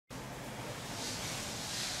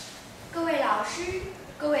老师、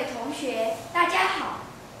各位同学，大家好，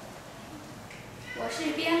我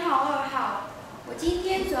是编号2号。我今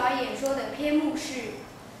天所要演说的篇目是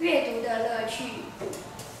阅读的乐趣。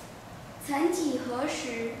曾几何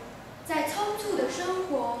时，在匆促的生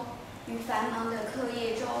活与繁忙的课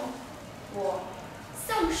业中，我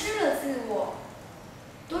丧失了自我，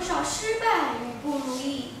多少失败与不如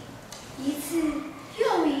意，一次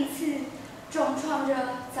又一次重创着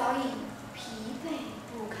早已疲惫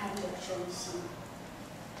不堪的身心。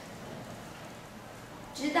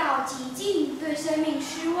直到几近对生命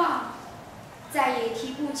失望，再也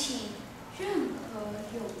提不起任何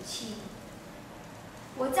勇气。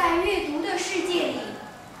我在阅读的世界里，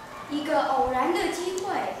一个偶然的机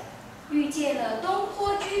会，遇见了东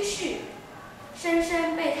坡居士，深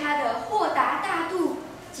深被他的豁达大度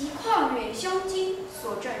及旷远胸襟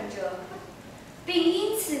所震慑，并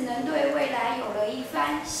因此能对未来有了一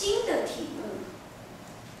番新的体悟。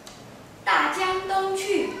大江东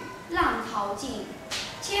去，浪淘尽，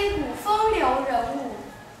千古风流人物，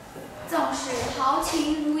纵使豪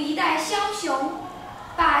情如一代枭雄，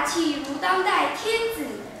霸气如当代天子，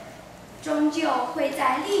终究会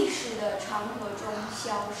在历史的长河中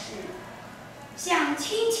消逝，像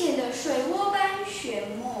清浅的水涡般玄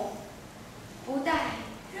没，不带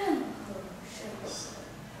任何声息。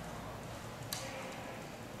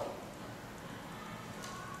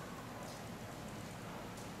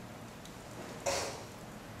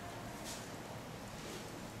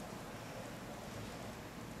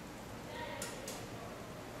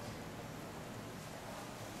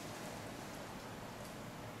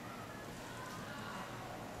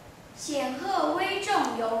显赫威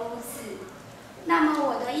重犹如此，那么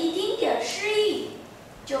我的一丁点诗意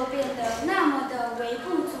就变得那么的微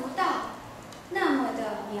不足道，那么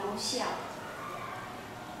的渺小。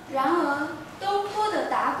然而东坡的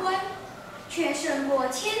达观却胜过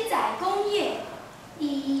千载功业，熠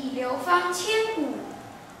熠流芳千古，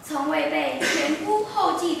从未被前仆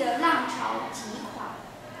后继的浪潮击垮。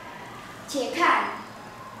且看，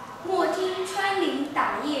莫听穿林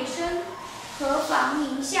打叶声，何妨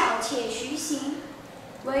吟啸且徐行。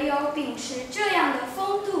唯有秉持这样的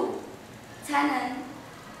风度，才能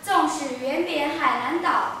纵使远贬海南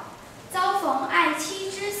岛，遭逢爱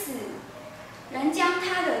妻之死，仍将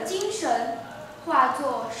他的精神化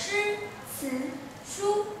作诗词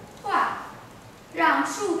书画，让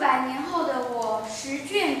数百年后的我10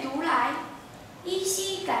卷读来，依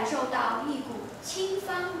稀感受到一股清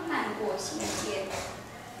芳漫过心间。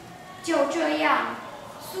就这样，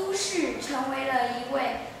苏轼成为了一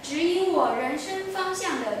位指引我人生方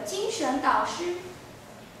向的精神导师，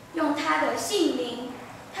用他的性灵，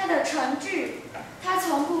他的诚挚，他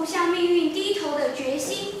从不向命运低头的决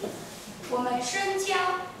心，我们深交，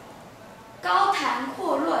高谈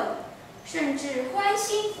阔论，甚至欢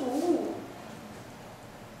欣鼓舞。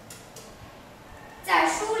在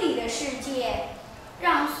书里的世界，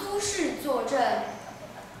让苏轼作证，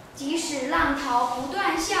即使浪涛不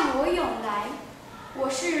断向我涌来，我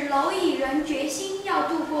是蝼蚁人决心要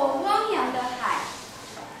渡过汪洋的海，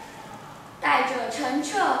带着澄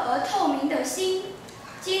澈而透明的心，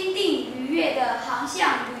坚定愉悦地航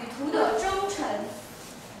向旅途的终程。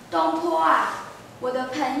东坡啊，我的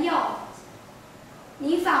朋友，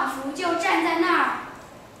你仿佛就站在那儿，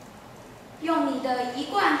用你的一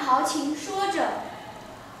贯豪情说着，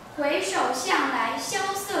回首向来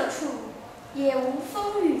萧瑟处，也无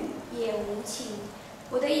风雨也无晴。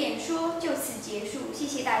我的演说就此结束，谢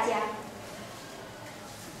谢大家。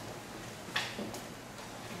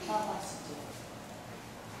好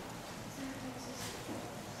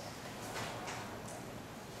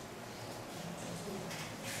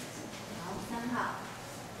，3号。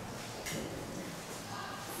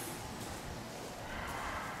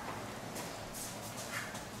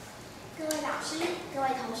各位老师、各位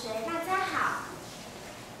同学，大家好，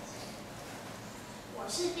我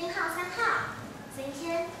是编号3号。今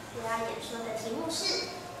天我要演说的题目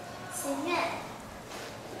是心愿。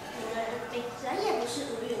每个人也不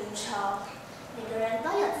是无欲无求，每个人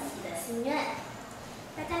都有自己的心愿。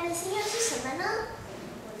大家的心愿是什么呢？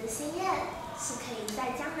我的心愿是可以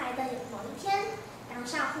在将来的某一天当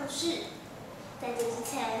上护士，在这之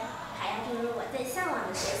前还要进入我最向往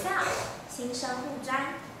的学校——新生护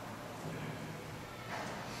专。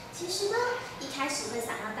其实呢，一开始会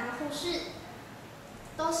想要当护士，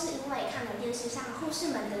都是因为看了电视上护士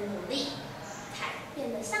们的努力，才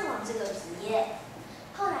变得向往这个职业。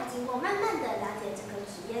后来经过慢慢的了解这个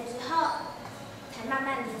职业之后，才慢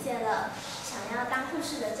慢理解了想要当护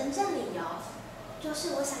士的真正理由，就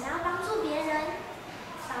是我想要帮助别人，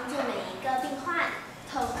帮助每一个病患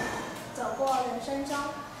走过人生中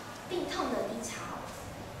病痛的低潮。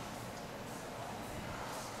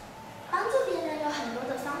很多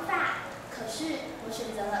的方法，可是我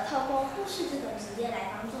选择了透过护士这个职业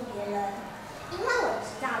来帮助别人，因为我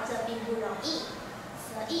知道这并不容易，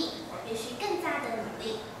所以我必须更加的努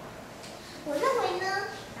力。我认为呢，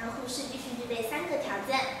当护士必须具备3个条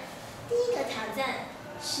件。第一个条件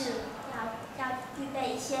是要具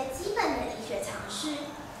备一些基本的医学常识。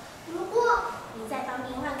如果你在帮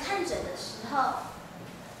病患看诊的时候，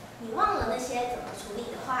你忘了那些怎么处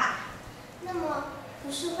理的话，那么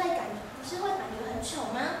不是会感觉很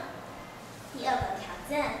糗吗？第二个条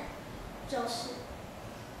件就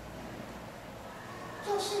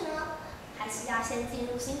是呢，还是要先进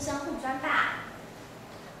入新生护专吧。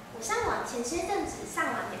我前些阵子上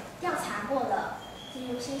网调查过了，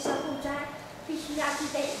进入新生护专必须要具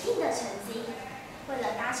备一定的成绩。为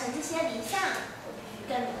了达成这些理想，我必须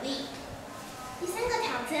更努力。第3个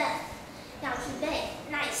条件要具备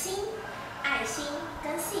耐心、爱心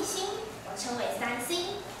跟细心，我称为3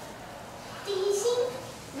心。第一心，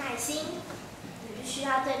耐心，你必须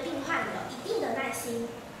要对病患有一定的耐心。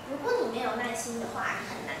如果你没有耐心的话，你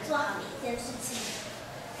很难做好每一件事情。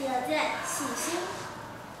第二件，细心。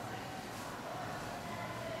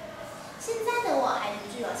现在的我还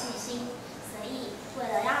不具有细心，所以为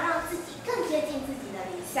了要让自己更接近自己的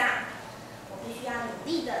理想，我必须要努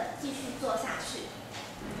力的继续做下去。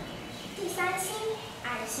第3心，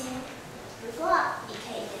爱心。如果你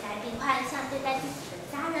可以对待病患像对待自己的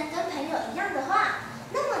家人跟朋友一样的话，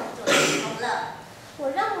那么你就成功了。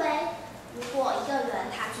我认为，如果一个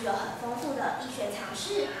人他具有很丰富的医学常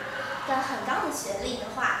识跟很高的学历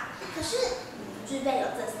的话，可是你不具备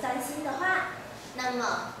有这3心的话，那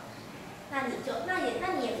么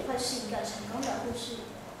你也不会是一个成功的护士。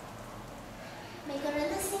每个人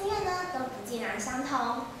的心愿呢都不尽然相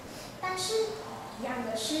同，但是一样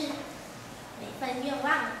的是，每份愿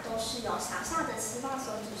望都是由小小的希望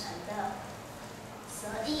所组成的。所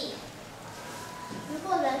以，如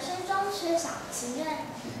果人生中缺少了心愿，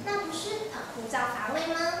那不是很枯燥乏味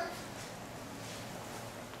吗？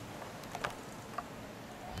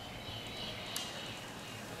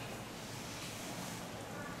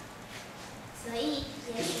所以，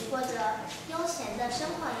也许过着悠闲的生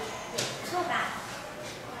活也不错吧。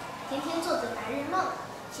天天做着白日梦，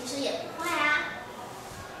其实也不坏啊。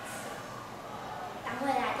当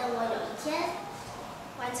未来的我有一天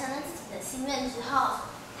完成了自己的心愿之后，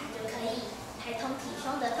他就可以抬头挺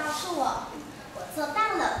胸地告诉我，我做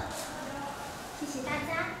到了。谢谢大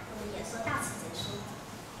家，我的演说到此结束。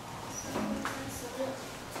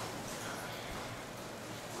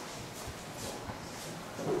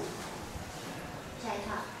下一套。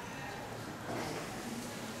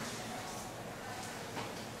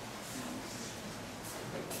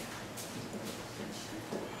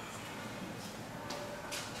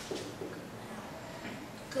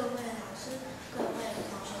各位老师、各位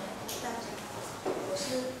同学，大家好，我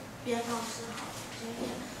是编号4号。今天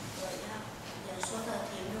我要演说的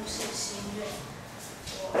题目是心愿。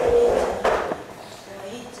我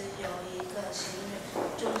一直有一个心愿，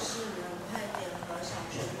就是能快点和小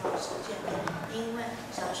璇老师见面，因为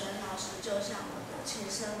小璇老师就像我的亲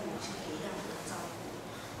生母亲一样的照顾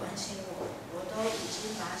关心我。我都已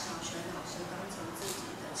经把小璇老师当成自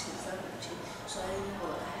己的亲生母亲，所以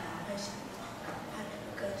我当然会想赶快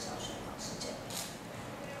跟小璇老师见面。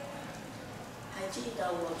还记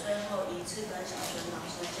得我最后一次跟小璇老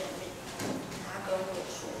师见面，他跟我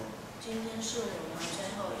说，今天是我们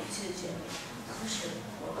最后一次见面。当时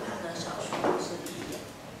我看了小璇老师一眼，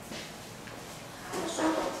他说：“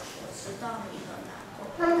我知道你很难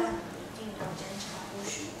过，但你一定要坚强，不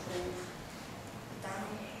许哭。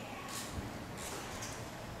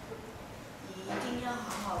你一定要好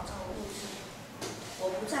好照顾自己。我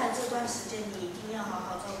不在这段时间，你一定要好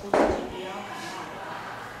好照顾自己，不要感冒。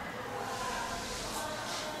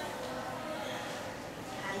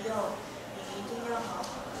还有，你一定要好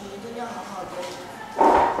好的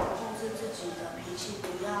控制自己的脾气，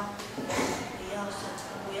不要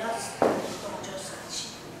动不动就生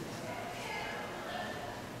气。”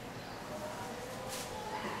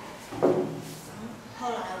后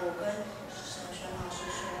来我跟小璇老师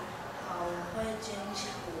说，好，我会坚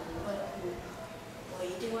强，我不会哭，我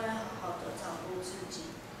一定会好好的照顾自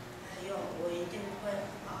己，还有我一定会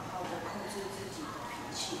好好的控制自己的脾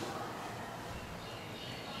气。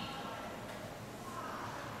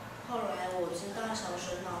后来我知道小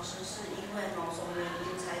璇老师是因为某种原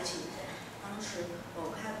因才请假，当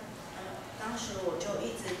时我就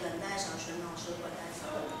一直等待小璇老师回来找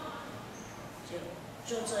我。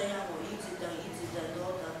就这样，我一直等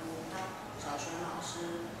都等不到小璇老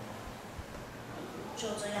师。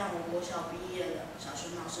就这样，我国小毕业了，小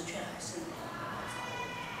璇老师却还是没有来找我。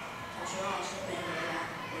小璇老师没回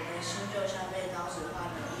来，我的心就像被刀子划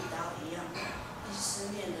了一刀一样，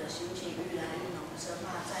思念的心情愈来愈浓，生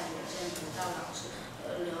怕再也见不到老师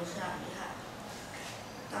而留下遗憾。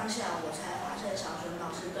当下我才发现小璇老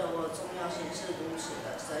师对我的重要性是如此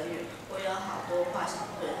的深远，我有好多话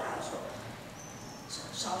想对他说。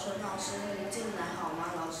小璇老师，您近来好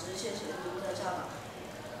吗？老师，谢谢您的教导。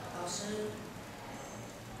老师，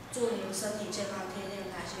祝您身体健康，天天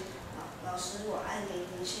开心。老师，我爱您，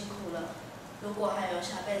您辛苦了。如果还有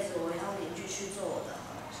下辈子，我要您继续做我的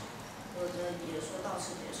好老师。我的演说到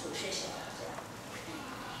此结束，谢谢大家。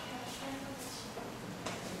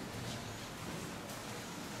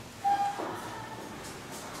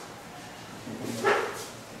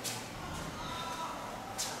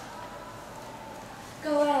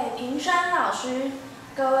各位评审老师，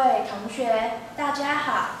各位同学，大家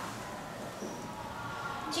好。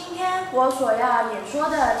今天我所要演说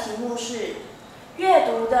的题目是阅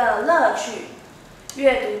读的乐趣。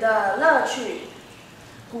阅读的乐趣。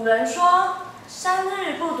古人说：“3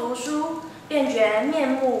日不读书，便觉面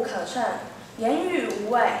目可憎，言语无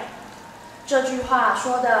味。”这句话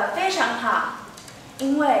说得非常好，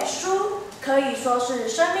因为书可以说是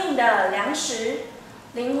生命的粮食，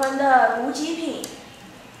灵魂的补给品。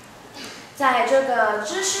在这个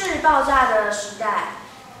知识爆炸的时代，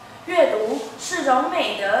阅读是种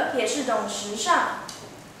美德，也是种时尚。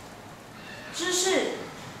知识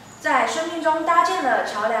在生命中搭建了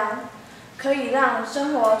桥梁，可以让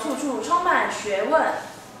生活处处充满学问。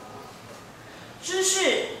知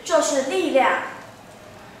识就是力量，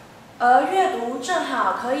而阅读正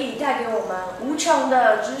好可以带给我们无穷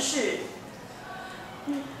的知识。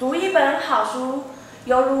读一本好书，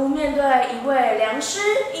犹如面对一位良师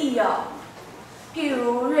益友。譬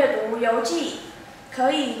如阅读游记，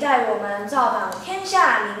可以带我们造访天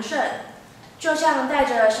下名胜，就像带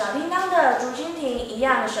着小叮当的竹蜻蜓一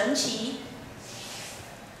样神奇。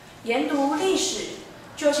研读历史，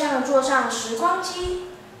就像坐上时光机，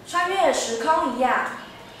穿越时空一样，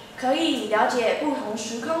可以了解不同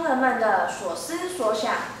时空人们的所思所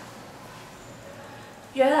想。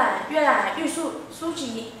阅览书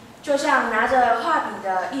籍，就像拿着画笔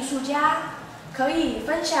的艺术家，可以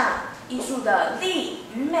分享艺术的力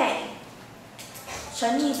与美。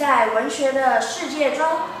沉溺在文学的世界中，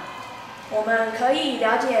我们可以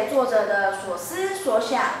了解作者的所思所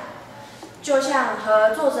想，就像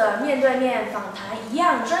和作者面对面访谈一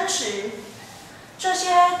样真实。这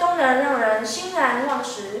些都能让人欣然忘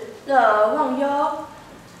食，乐而忘忧。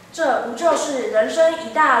这不就是人生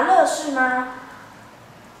一大乐事吗？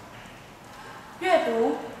阅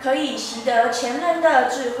读可以习得前人的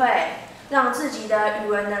智慧，让自己的语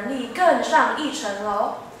文能力更上一层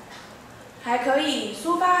楼，还可以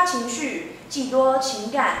抒发情绪，寄托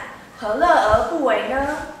情感，何乐而不为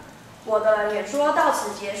呢？我的演说到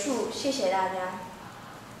此结束，谢谢大家。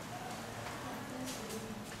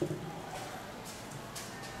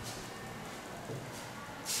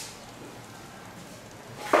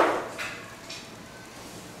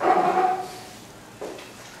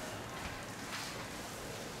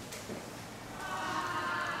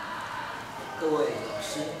各位老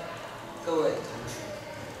师，各位同学，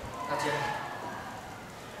大家好，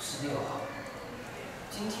我是6号。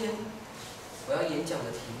今天我要演讲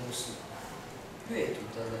的题目是阅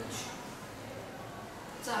读的乐趣。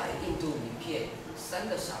在印度名片《3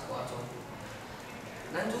个傻瓜》中，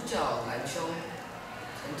男主角蓝兄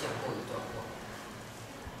曾讲过一段话：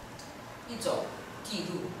一种记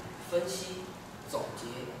录、分析、总结、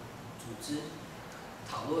组织、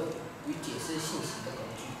讨论与解释信息的工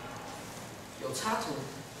具。有插图，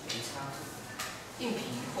没插图；硬皮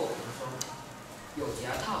或平装；有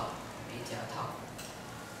夹套，没夹套；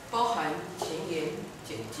包含前言、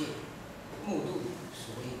简介、目录、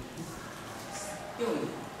索引，用以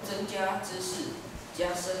增加知识、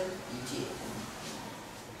加深理解、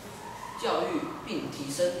教育并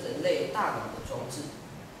提升人类大脑的装置。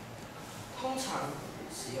通常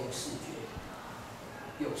使用视觉，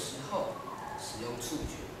有时候使用触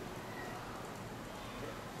觉。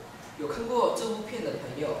有看过这部片的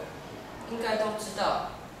朋友，应该都知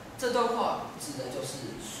道，这段话指的就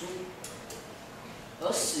是书。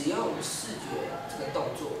而使用视觉这个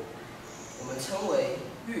动作，我们称为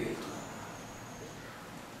阅读。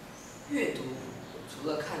阅读除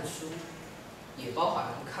了看书，也包含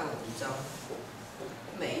看文章。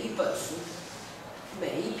每一本书，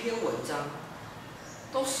每一篇文章，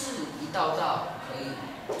都是一道道可以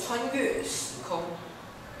穿越时空，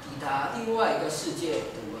抵达另外一个世界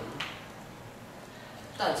的门。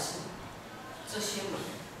但是，这些门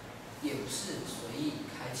也不是随意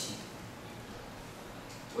开启的。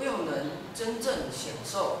唯有能真正享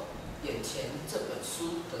受眼前这本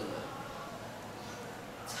书的人，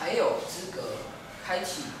才有资格开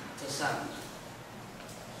启这扇门。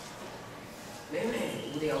每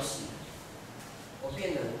每无聊时，我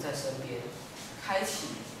便能在身边开启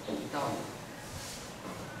一道门，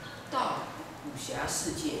到武侠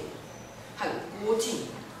世界和郭靖、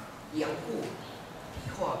杨过比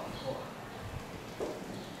划比划，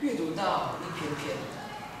阅读到一篇篇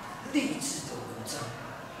励志的文章，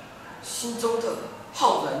心中的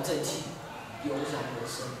浩然正气油然而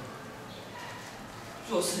生。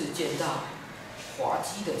若是见到滑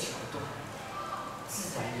稽的桥段，自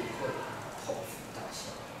然也会捧腹大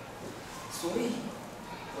笑。所以，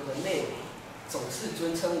我的妹妹总是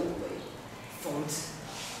尊称我为疯子。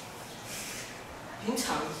平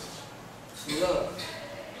常除了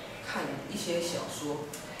看一些小说，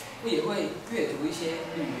我也会阅读一些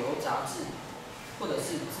旅游杂志，或者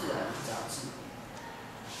是自然杂志。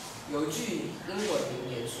有一句英文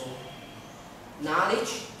名言说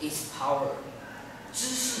 ：“Knowledge is power。”知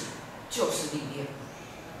识就是力量，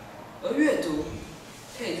而阅读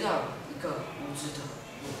可以让一个无知的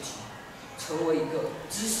弱鸡成为一个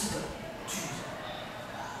知识的巨人。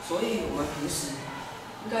所以，我们平时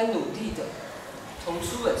应该努力的从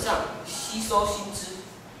书本上吸收新知，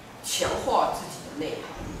强化自己的内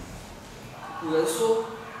涵。古人说：“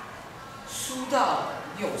书到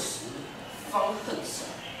用时方恨少。”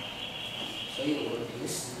所以，我们平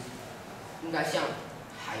时应该像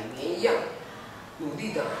海绵一样，努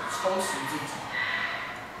力的充实自己，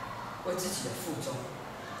为自己的腹中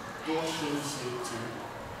多添一些精力。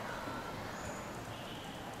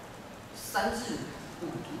3日不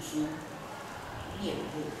读书，面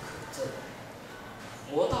目可憎。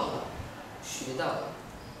活到老，学到老。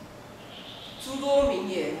诸多名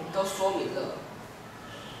言都说明了，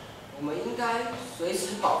我们应该随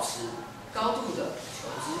时保持高度的求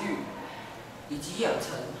知欲，以及养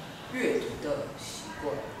成阅读的习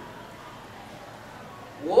惯。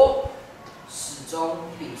我始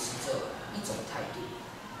终秉持着一种态度：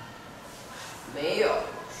没有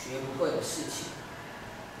学不会的事情，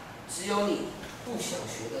只有你不想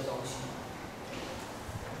学的东西。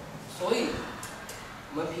所以，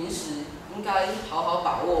我们平时应该好好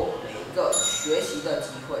把握每一个学习的机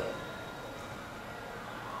会，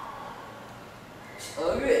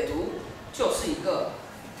而阅读就是一个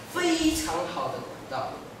非常好的管道。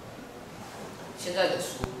现在的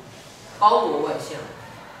书包罗万象，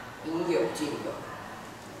应有尽有。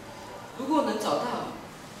如果能找到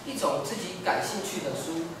一种自己感兴趣的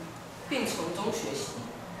书，并从中学习，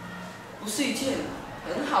不是一件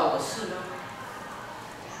很好的事吗？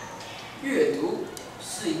阅读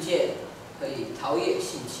是一件可以陶冶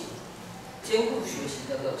性情、兼顾学习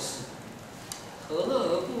的乐事，何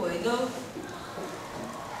乐而不为呢？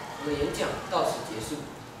我的演讲到此结束，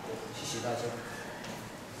谢谢大家。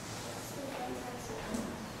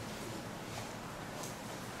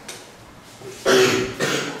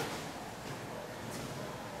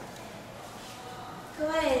各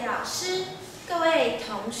位老师、各位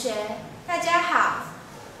同学，大家好，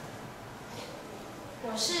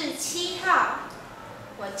我是7号。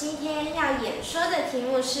我今天要演说的题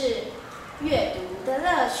目是阅读的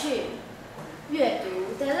乐趣。阅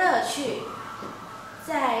读的乐趣，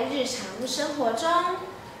在日常生活中，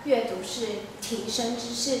阅读是提升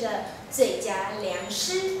知识的最佳良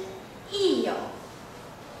师益友，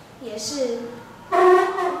也是。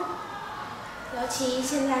尤其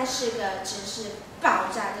现在是个知识爆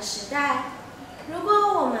炸的时代，如果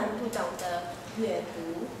我们不懂得阅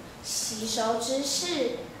读、吸收知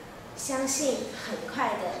识，相信很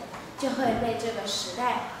快的就会被这个时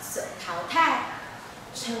代所淘汰，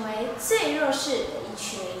成为最弱势的一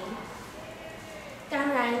群，当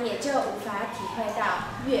然也就无法体会到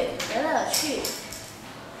阅读的乐趣。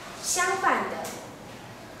相反的，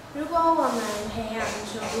如果我们培养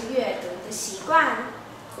出阅读的习惯，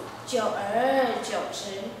久而久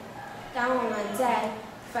之，当我们在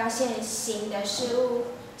发现新的事物、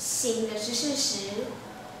新的知识时，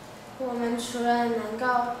我们除了能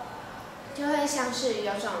够，就会像是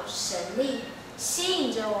有种神力吸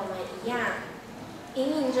引着我们一样，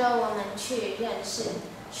引领着我们去认识、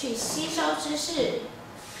去吸收知识，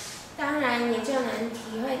当然也就能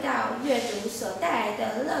体会到阅读所带来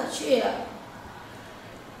的乐趣了。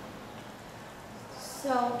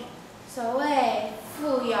所谓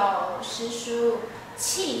腹有诗书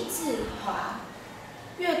气自华，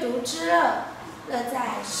阅读之乐，乐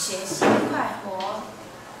在学习快活。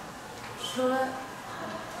除了，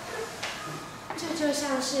这就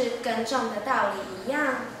像是耕种的道理一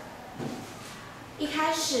样。一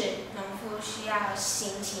开始，农夫需要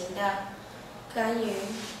辛勤的耕耘、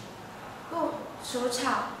除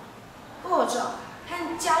草、播种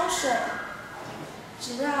和浇水，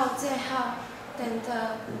直到最后等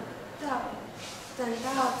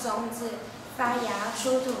到种子发芽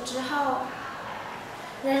出土之后，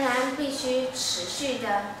仍然必须持续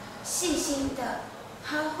的、细心的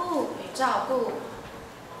呵护与照顾。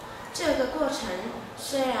这个过程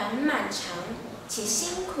虽然漫长且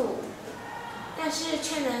辛苦，但是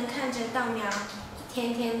却能看着稻苗一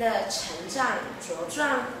天天的成长茁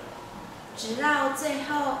壮，直到最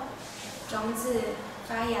后，种子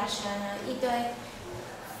发芽成了一堆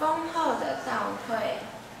丰厚的稻穗。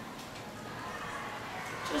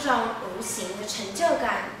这种无形的成就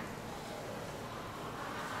感，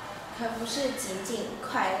可不是仅仅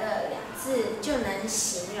快乐两字就能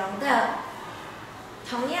形容的。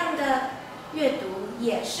同样的，阅读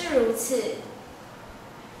也是如此。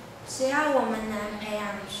只要我们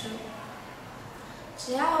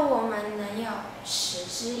能有持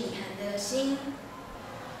之以恒的心，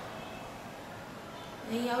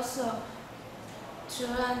除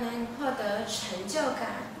了能获得成就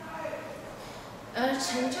感，而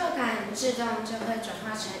成就感自动就会转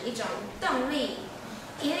化成一种动力，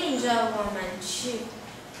引领着我们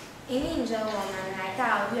来到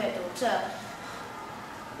阅读这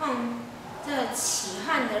奇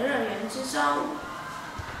幻的乐园之中。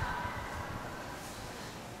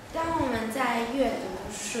当我们在阅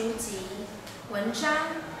读书籍、文章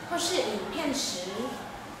或是影片时，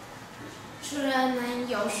除了能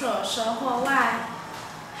有所收获外，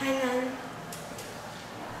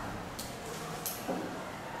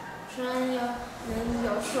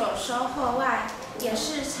也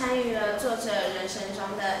是参与了作者人生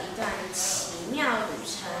中的一段奇妙旅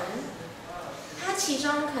程。它其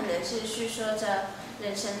中可能是叙说着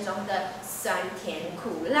人生中的酸甜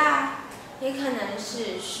苦辣，也可能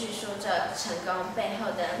是叙说着成功背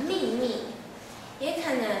后的秘密，也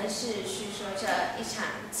可能是叙说着一场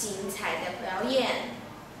精彩的表演。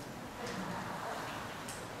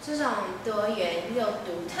这种多元又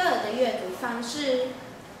独特的阅读方式，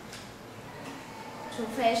除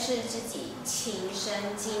非是自己亲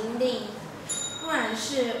身经历，不然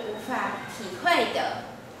是无法体会的。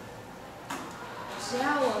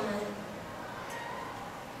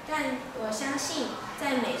但我相信，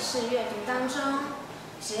在每次阅读当中，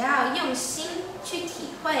只要用心去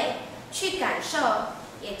体会、去感受，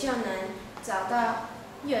也就能找到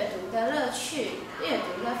阅读的乐趣、阅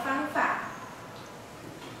读的方法。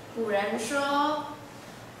古人说，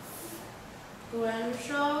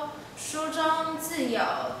书中自有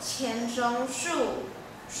千钟树，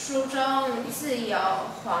书中自有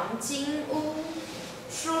黄金屋，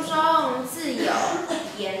书中自有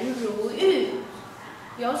颜如玉。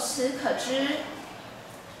由此可知，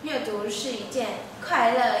阅读是一件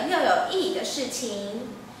快乐又有意义的事情。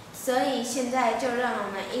所以现在就让我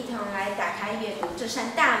们一同来打开阅读这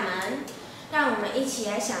扇大门，让我们一起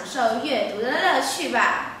来享受阅读的乐趣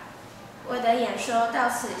吧。我的演说到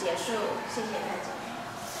此结束，谢谢大家。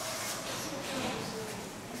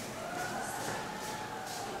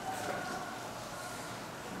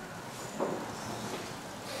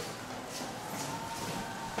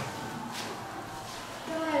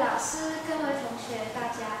各位老师、各位同学，大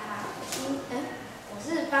家好。我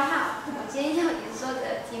是8号。我今天要演说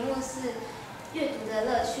的题目是阅读的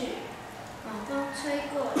乐趣。晚风吹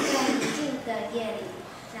过，在宁静的夜里，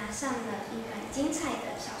拿上了一本精彩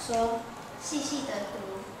的小说，细细的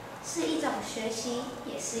读，是一种学习，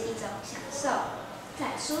也是一种享受。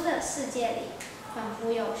在书的世界里，仿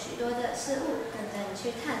佛有许多的事物等着你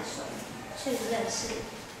去探索、去认识。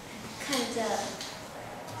看着《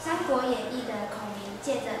三国演义》的孔明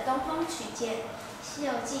借着东风取剑，《西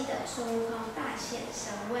游记》的孙悟空大显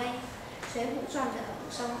神威，《水浒传》的武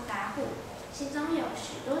松打虎，心中有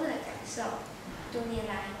许多的感受。多年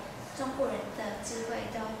来，中国人的智慧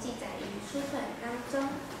都记载于书本当中。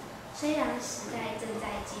虽然时代正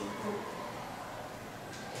在进步，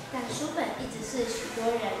但书本一直是许多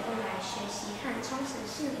人用来学习和充实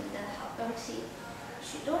心灵的好东西。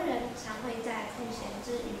许多人常会在空闲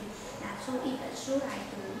之余拿出一本书来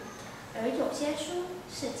读，而有些书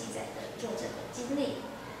是记载着作者的经历，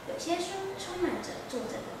有些书充满着作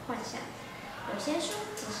者的幻想，有些书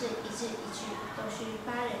只是一字一句都需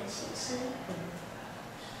发人省思。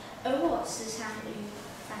而我时常于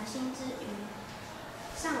烦心之余，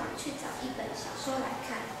上网去找一本小说来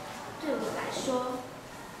看。对我来说，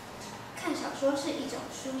看小说是一种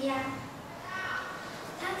抒压，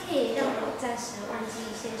它可以让我暂时忘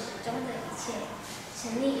记现实中的一切，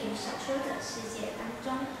沉溺于小说的世界当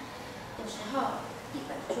中。有时候，一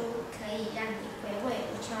本书可以让你回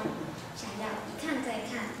味无穷，想要一看再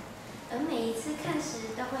看，而每一次看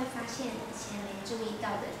时都会发现以前没注意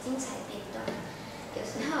到的精彩片段。有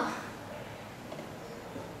时候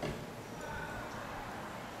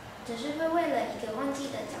只是会为了一个忘记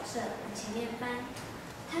的角色往前面翻，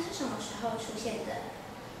它是什么时候出现的？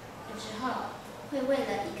有时候会为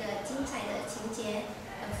了一个精彩的情节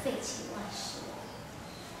而废寝忘食。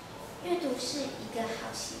阅读是一个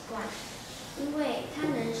好习惯，因为它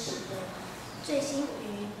能使人醉心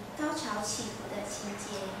于高潮起伏的情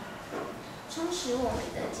节，充实我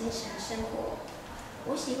们的精神生活。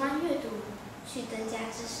我喜欢阅读去增加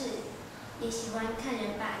知识，也喜欢看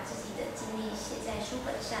人把自己的经历写在书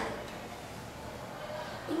本上，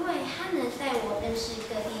因为它能带我认识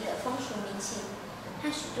各地的风俗民情和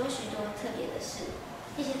许多许多特别的事。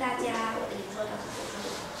谢谢大家，我的演说到此结束。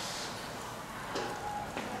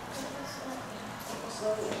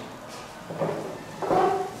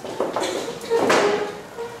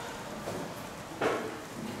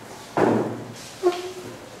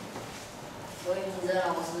各位评审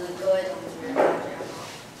老师，各位同学，大家好。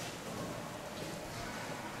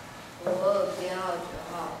我编号9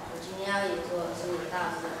号，我今天要演说的是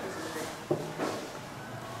大自然之美。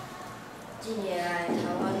近年来，台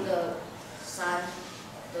湾的山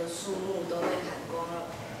的树木都被砍光了，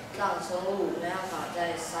让生物没办法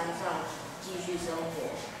在山上继续生活。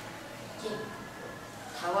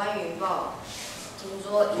台湾云豹听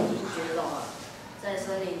说已经绝种了，在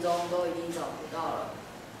森林中都已经找不到了。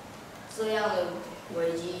这样的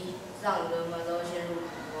危机让人们都陷入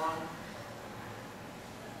恐慌。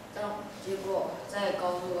结果在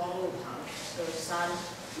高速公路旁的山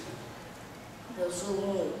的树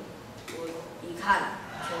木，我一看，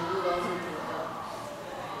全部都是平的，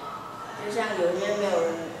就像有些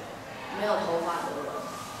没有头发的人。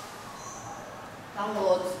当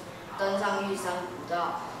我登上玉山古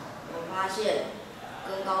道，我发现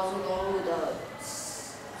跟高速公路的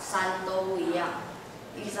山都不一样。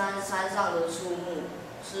玉山山上的树木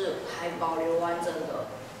是还保留完整的，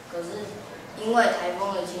可是因为台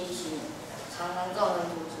风的侵袭，常常造成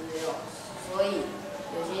土石流，所以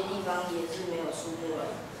有些地方也是没有树木了。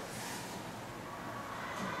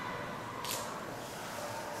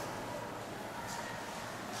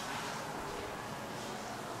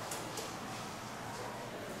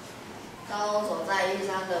当我走在玉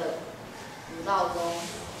山的古道中，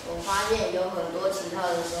我发现有很多其他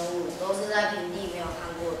的生物都是在平地没有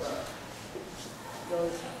看过的。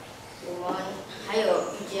我们还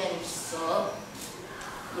有遇见蛇，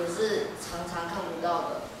也是常常看不到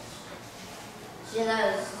的。现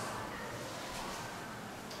在，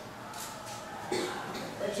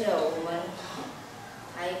而且我们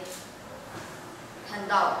还看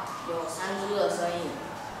到有山猪的身影，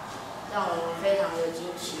让我们非常的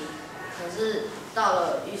惊奇。可是到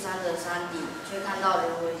了玉山的山底，却看到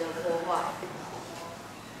人为的破坏，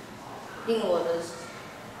令我的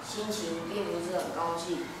心情并不是很高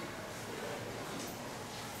兴。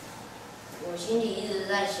我心里一直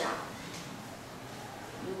在想，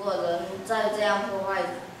如果人再这样破坏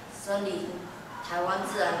森林、台湾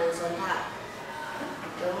自然的生态，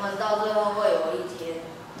人们到最后会有一天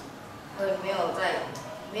会没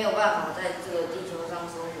有办法在这个地球上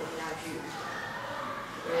生活下去。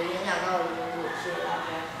我演讲到这里，谢谢大家。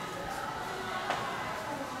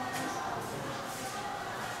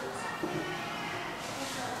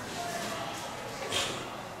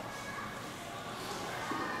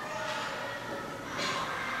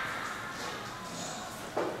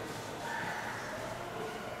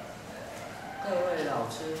各位老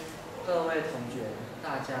师、各位同学，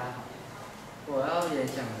大家好。我要演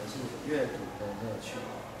讲的是阅读的乐趣。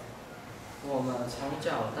我们从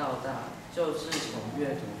小到大就是从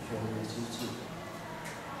阅读学习之至。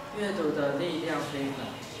阅读的力量非凡，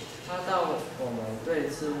它让我们对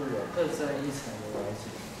事物有更深一层的了解，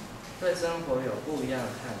对生活有不一样的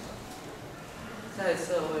看法。在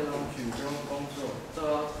社会中，许多工作都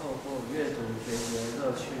要透过阅读学习的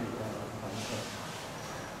乐趣来完成。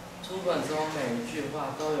书本中每一句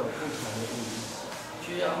话都有不同的意义，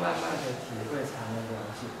需要慢慢的体会才能了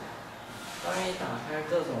解。当你打开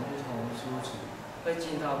各种不同的书籍，会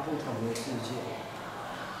进到不同的世界。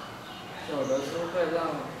有的书会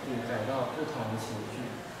让你感到不同的情绪，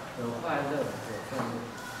有快乐，有愤怒。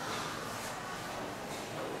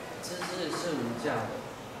知识是无价的，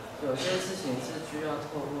有些事情是需要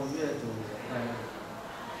透过阅读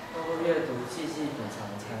透过阅读细细品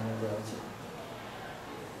尝才能了解。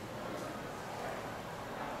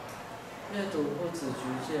阅读不只局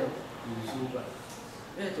限于书本，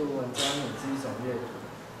阅读文章也是一种阅读。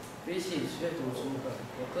比起阅读书本，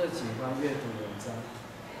我更喜欢阅读文章，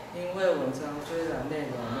因为文章虽然内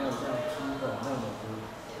容没有像书本那么多，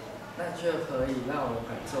但却可以让我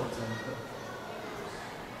感受深刻。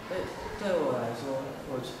对我来说，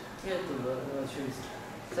我阅读的乐趣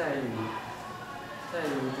在于在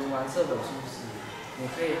于读完这本书时，你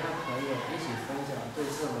可以和朋友一起分享对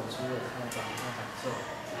这本书的看法和感受。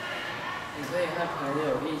你可以和朋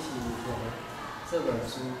友一起聊这本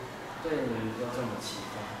书对你有什么启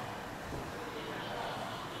发。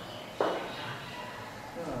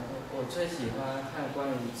我最喜欢看关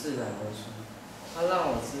于自然的书，它让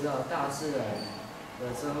我知道大自然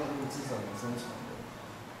的生物是怎么生存的，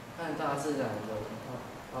和大自然的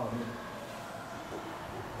奥秘。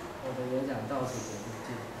我的演讲到此结束。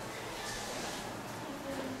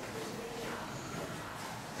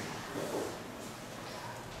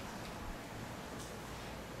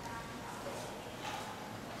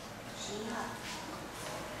11号。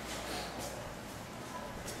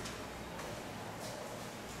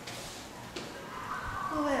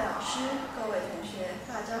各位老师、各位同学，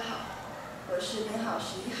大家好，我是编号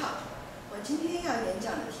11号。我今天要演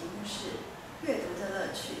讲的题目是阅读的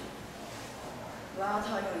乐趣。我要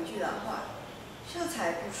套用一句老话：秀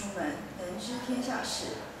才不出门，能知天下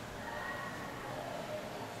事。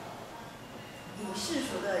以世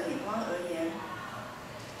俗的眼光而言，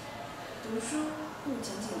读书不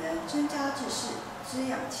仅仅能增加知识、滋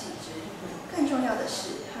养气质，更重要的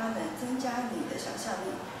是，它能增加你的想象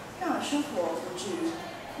力，让生活不至于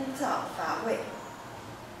枯燥乏味。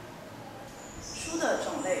书的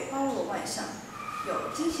种类包罗万象，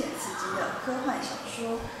有惊险刺激的科幻小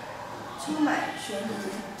说，充满悬疑、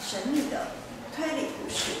神秘的推理故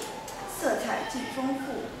事，色彩既丰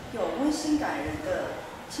富又温馨感人的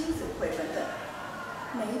亲子绘本等。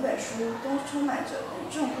每一本书都充满着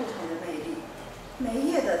与众不同的魅力，每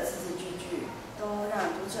一页的字字句句都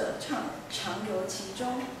让读者长游其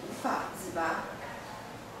中，无法自拔。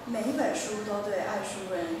每一本书都对爱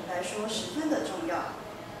书人来说十分的重要，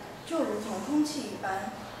就如同空气一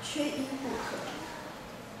般，缺一不可。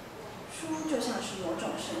书就像是某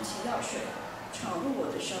种神奇药水，闯入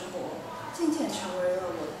我的生活，渐渐成为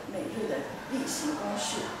了我每日的例行公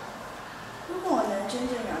事。如果能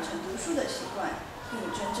真正养成读书的习惯，并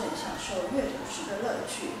真正享受阅读时的乐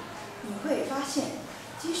趣，你会发现，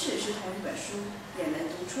即使是同一本书，也能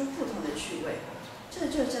读出不同的趣味。这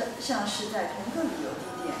就像是在同个旅游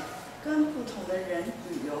地点，跟不同的人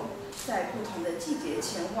旅游，在不同的季节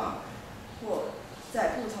前往，或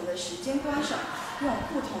在不同的时间观赏，用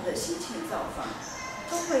不同的心情造访，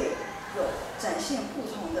都会有展现不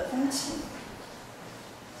同的风情。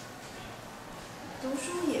读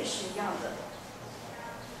书也是一样的，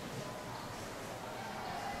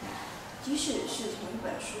即使是同一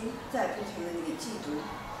本书，在不同的年纪读，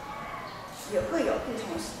也会有不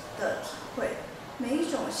同的体会。每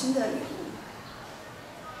一种新的领悟，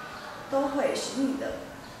都会使你的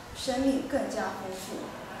生命更加丰富。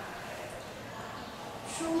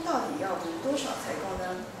书到底要读多少才够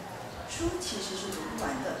呢？书其实是读不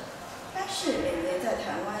完的，但是每年在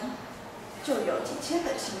台湾就有几千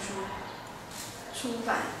本新书出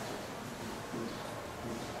版。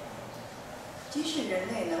即使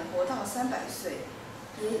人类能活到300岁，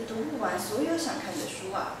也读不完所有想看的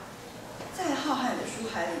书啊！在浩瀚的书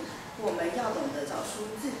海里，我们要懂得找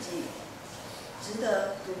出自己值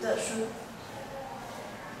得读的书。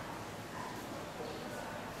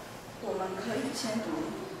我们可以先读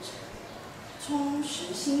充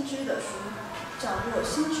实新知的书，掌握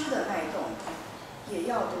新知的脉动，也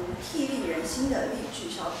要读激励人心的励志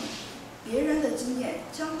小品。别人的经验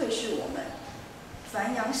将会是我们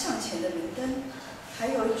繁阳向前的明灯。还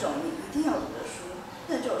有一种你一定要读的书，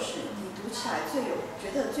那就是你读起来觉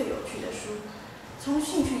得最有趣的书。从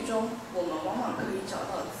兴趣中，我们往往可以找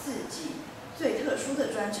到自己最特殊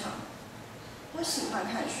的专长。我喜欢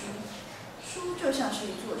看书，书就像是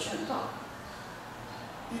一座城堡，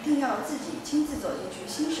一定要自己亲自走进去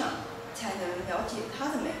欣赏，才能了解它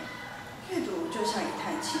的美。阅读就像一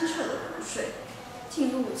潭清澈的湖水，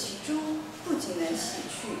进入其中，不仅能洗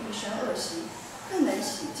去一身恶习，更能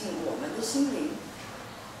洗净我们的心灵。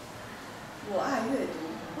我爱阅读，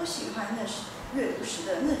我喜欢阅读时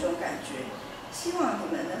的那种感觉。希望你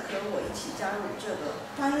们能和我一起加入这个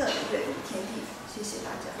欢乐的阅读天地。谢谢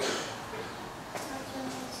大家。